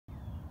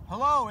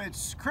Hello,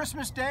 it's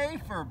Christmas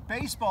Day for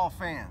baseball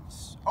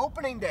fans.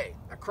 Opening day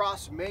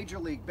across Major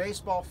League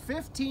Baseball.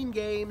 15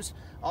 games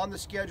on the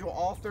schedule.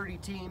 All 30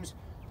 teams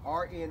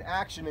are in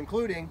action,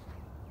 including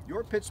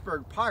your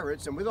Pittsburgh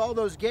Pirates. And with all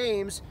those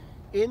games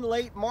in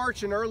late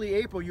March and early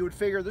April, you would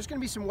figure there's going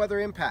to be some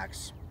weather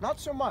impacts. Not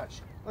so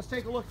much. Let's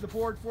take a look at the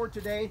board for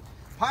today.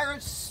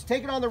 Pirates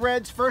taking on the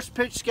Reds. First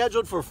pitch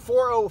scheduled for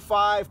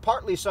 4:05.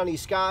 Partly sunny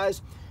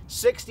skies.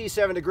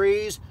 67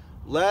 degrees.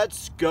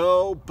 Let's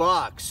go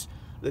Bucks.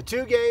 The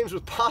two games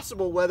with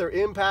possible weather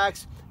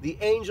impacts, the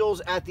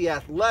Angels at the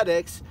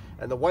Athletics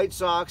and the White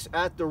Sox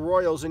at the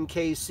Royals in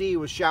KC,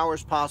 with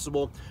showers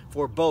possible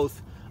for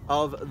both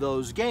of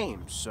those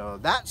games. So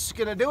that's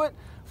going to do it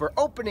for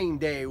opening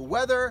day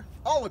weather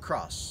all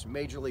across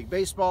Major League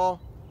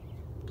Baseball.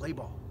 Play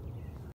ball.